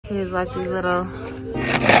Here's like these little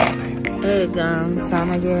egg gums. So I'm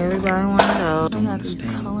gonna get everybody one of those. I got these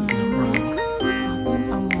coloring books. I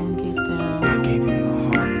think I'm gonna get them. I gave you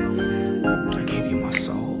my heart. I gave you my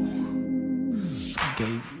soul. I gave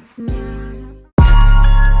you.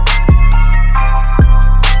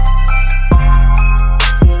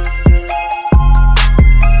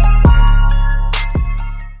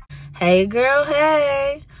 Hey girl,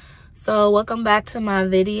 hey. So welcome back to my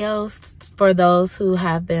videos for those who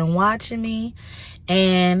have been watching me,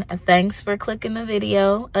 and thanks for clicking the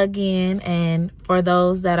video again. And for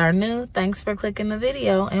those that are new, thanks for clicking the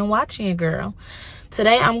video and watching it, girl.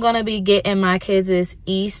 Today I'm gonna be getting my kids'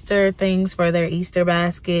 Easter things for their Easter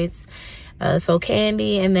baskets. So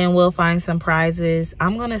candy, and then we'll find some prizes.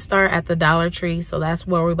 I'm gonna start at the Dollar Tree, so that's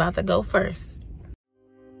where we're about to go first.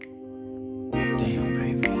 Damn,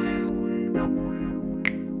 baby.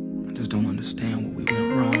 I just don't understand what we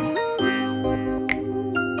went wrong.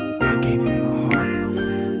 I gave you my heart.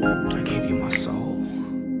 I gave you my soul.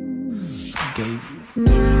 I gave you.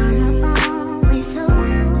 Mama always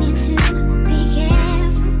told me to be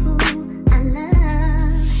careful who I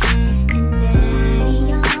love, and Daddy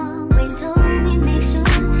always told me make sure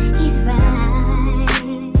he's right.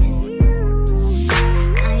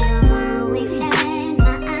 I always had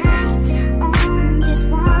my eyes on this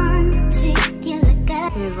one particular guy.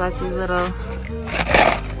 Here's like these little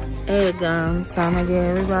egg gums. So I'm gonna get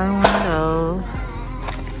everybody one of those.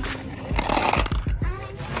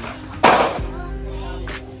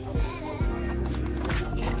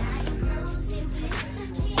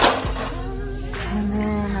 And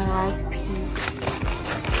then I like peeps.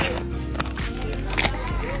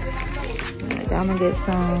 Like, I'm gonna get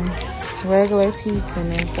some regular peeps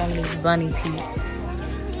and then some of these bunny peeps.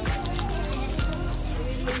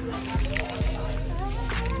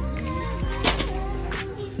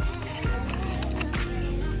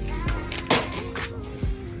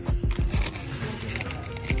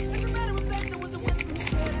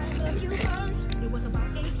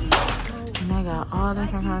 And I got all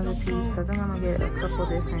different kinds of peeps. I think I'm gonna get a couple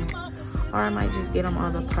different, or I might just get them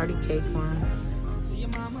all the party cake ones.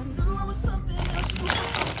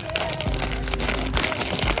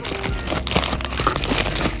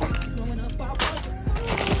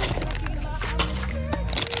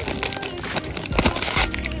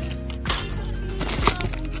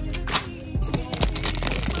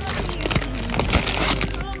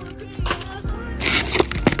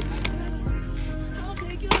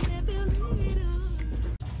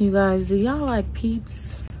 You guys, do y'all like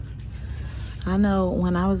peeps? I know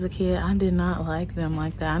when I was a kid, I did not like them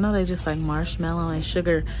like that. I know they just like marshmallow and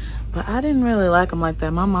sugar, but I didn't really like them like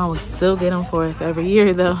that. My mom would still get them for us every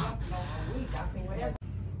year though.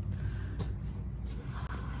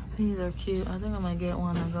 These are cute. I think I'm gonna get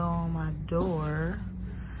one to go on my door.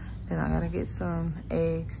 Then I gotta get some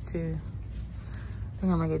eggs too. I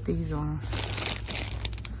think I'm gonna get these ones.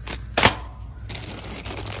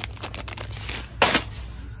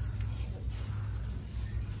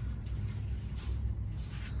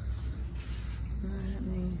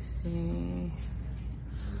 See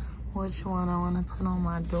which one I want to put on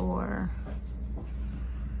my door.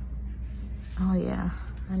 Oh yeah,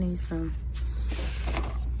 I need some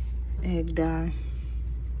egg dye.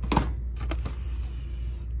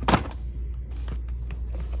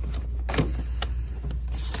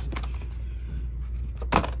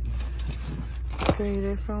 Three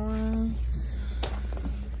different ones.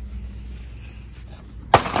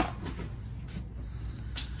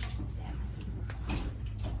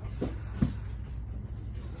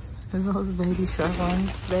 There's those baby shark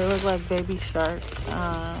ones. They look like baby shark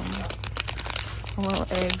little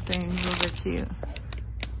egg things. Those are cute.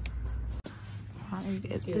 I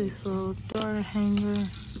get this little door hanger.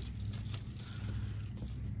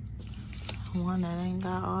 One that ain't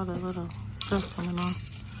got all the little stuff coming off.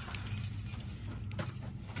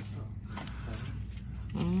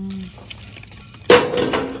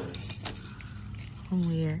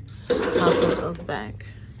 Weird. I'll put those back.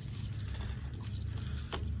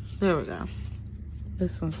 There we go.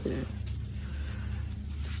 This one's good.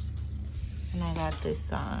 And I got this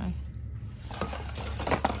side.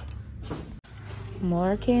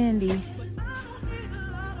 More candy.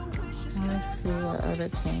 Let's see what other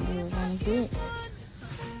candy we're gonna get.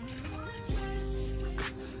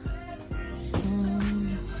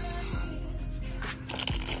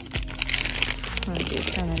 I'll get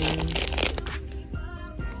some of these.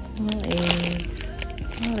 Little eggs.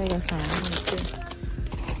 Oh, they got some too.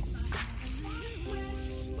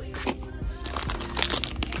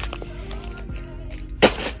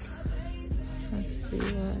 Let's see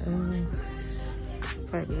what else.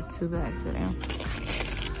 Probably get 2 bags of them.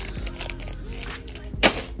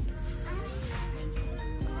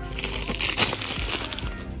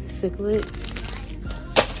 basic licks.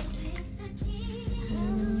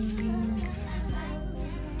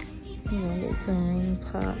 I'm gonna get some ring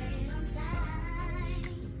pops.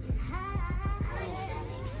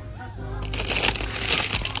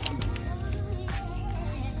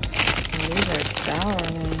 Oh, these are sour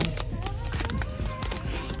ones.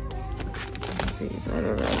 These are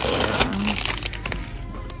the regular ones.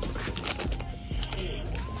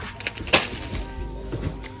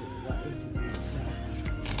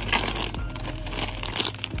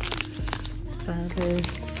 Try this.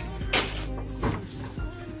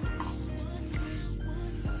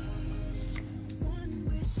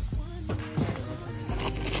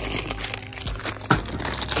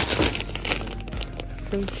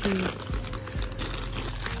 Fruit juice.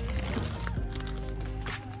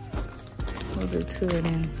 We'll do 2 of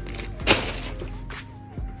them.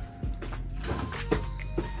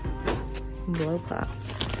 Blow pops.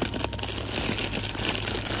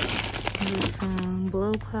 Do some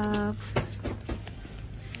blow pops.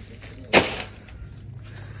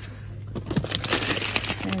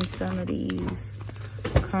 And some of these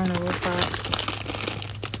carnival pops.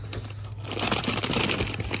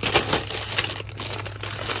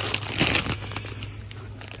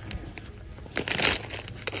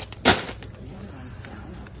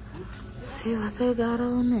 See what they got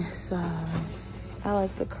on this side. I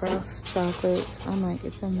like the cross chocolates. I might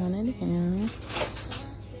get them one of them.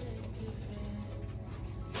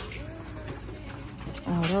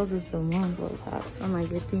 Oh, those are some one blow pops. I might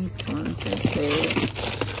get these ones instead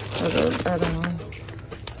of those other ones.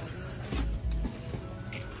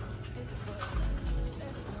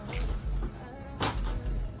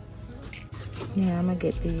 Yeah, I'm gonna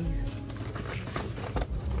get these.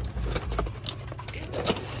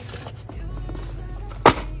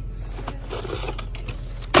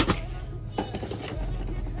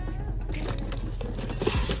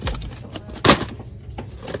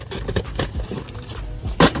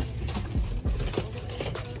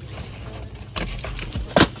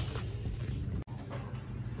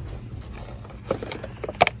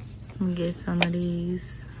 Get some of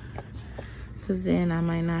these, because then I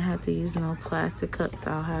might not have to use no plastic cups.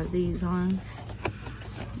 I'll have these ones.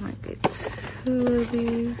 Might get 2 of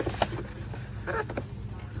these.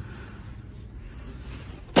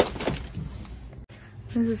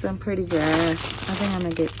 This is some pretty grass. I think I'm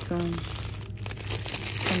gonna get some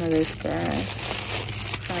of this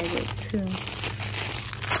grass. Probably get 2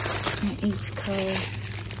 in each color.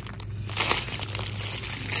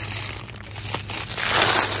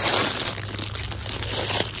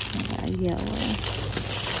 Yellow.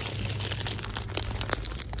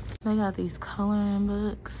 They got these coloring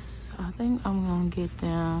books. I think I'm gonna get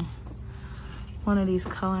them one of these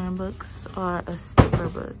coloring books or a sticker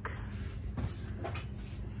book.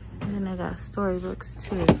 And then they got storybooks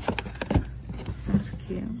too. That's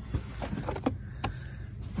cute.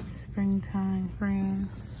 Springtime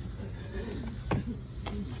friends.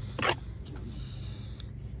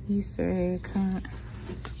 Easter egg hunt.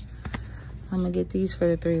 I'm gonna get these for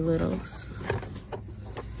the 3 littles.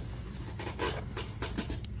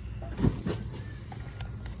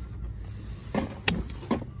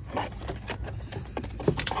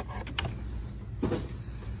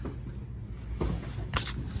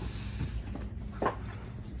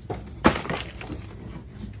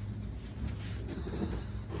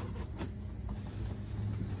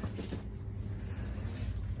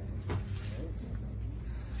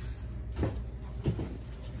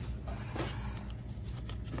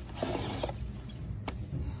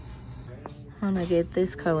 I'm gonna get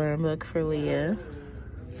this coloring book for Leah.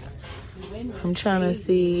 I'm trying to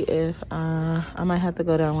see if I might have to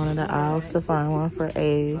go down one of the aisles to find one for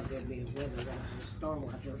Ave.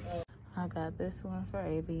 I got this one for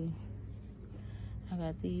Ave. I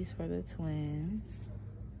got these for the twins.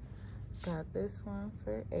 Got this one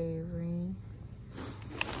for Avery.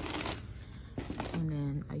 And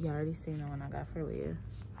then you already seen the one I got for Leah.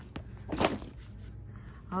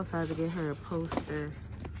 I also had to get her a poster.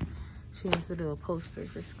 She has to do a poster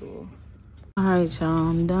for school. All right, y'all,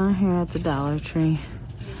 I'm done here at the Dollar Tree.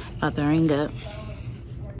 About to ring up.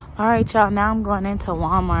 All right, y'all, now I'm going into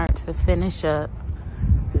Walmart to finish up.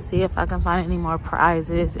 See if I can find any more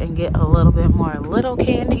prizes and get a little bit more little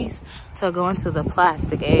candies to go into the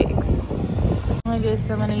plastic eggs. I'm gonna get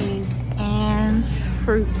some of these Ann's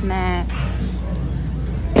fruit snacks.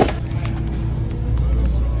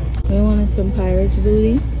 We wanted some Pirates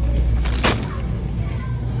Booty.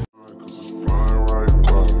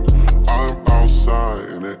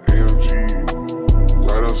 In an AMG,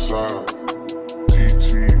 right outside, PT,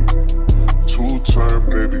 2-turn,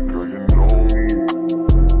 baby girl, you know me.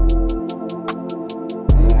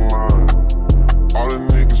 Oh my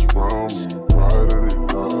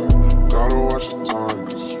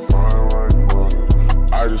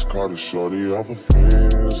caught a shorty off a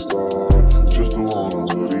Finsta. Just threw on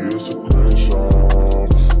a hoodie, it's a Crenshaw.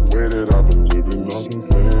 Way that I've been living, nothing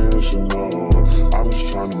conventional. I'm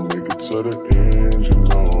just trying to make it to the end, you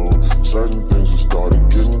know. Certain things have started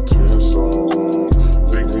getting pissed off.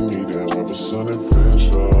 Think we need to have a son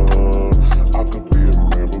adventure. I could be a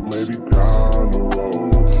man, but maybe down the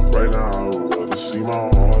road. Right now, I would rather see my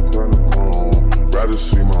heart turn to chrome. Rather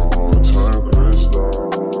see my heart turn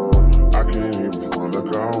crystal. I can't even front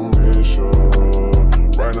like I don't miss you.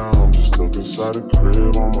 Right now, I'm just stuck inside a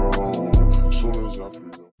crib on my own. As soon as I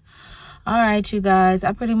feel. All right, you guys,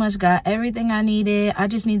 I pretty much got everything I needed. I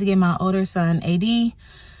just need to get my older son AD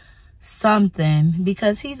something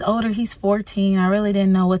because he's older. He's 14. I really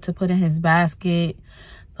didn't know what to put in his basket.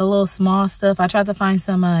 The little small stuff. I tried to find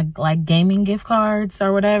some like gaming gift cards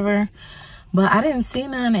or whatever, but I didn't see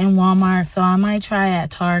none in Walmart, so I might try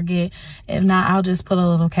at Target. If not, I'll just put a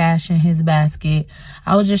little cash in his basket.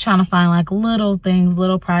 I was just trying to find like little things,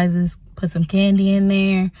 little prizes, put some candy in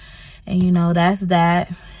there, and you know, that's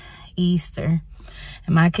that. Easter,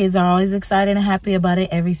 and my kids are always excited and happy about it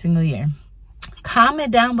every single year. Comment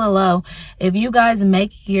down below if you guys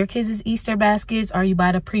make your kids' Easter baskets or you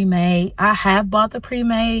buy the pre-made. I have bought the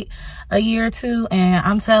pre-made a year or two, and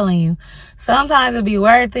I'm telling you, sometimes it'll be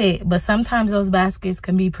worth it, but sometimes those baskets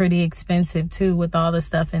can be pretty expensive too with all the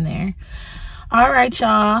stuff in there. All right,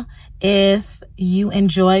 y'all, if you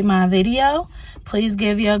enjoyed my video, please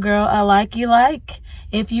give your girl a like.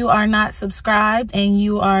 If you are not subscribed and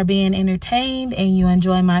you are being entertained and you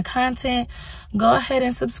enjoy my content, go ahead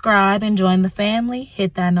and subscribe and join the family.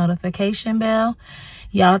 Hit that notification bell.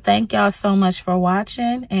 Y'all, thank y'all so much for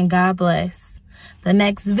watching, and God bless. The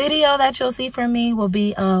next video that you'll see from me will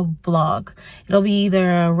be a vlog. It'll be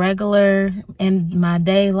either a regular in my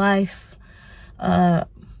day life.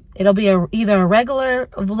 It'll be either a regular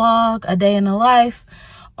vlog, a day in the life,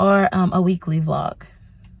 or a weekly vlog.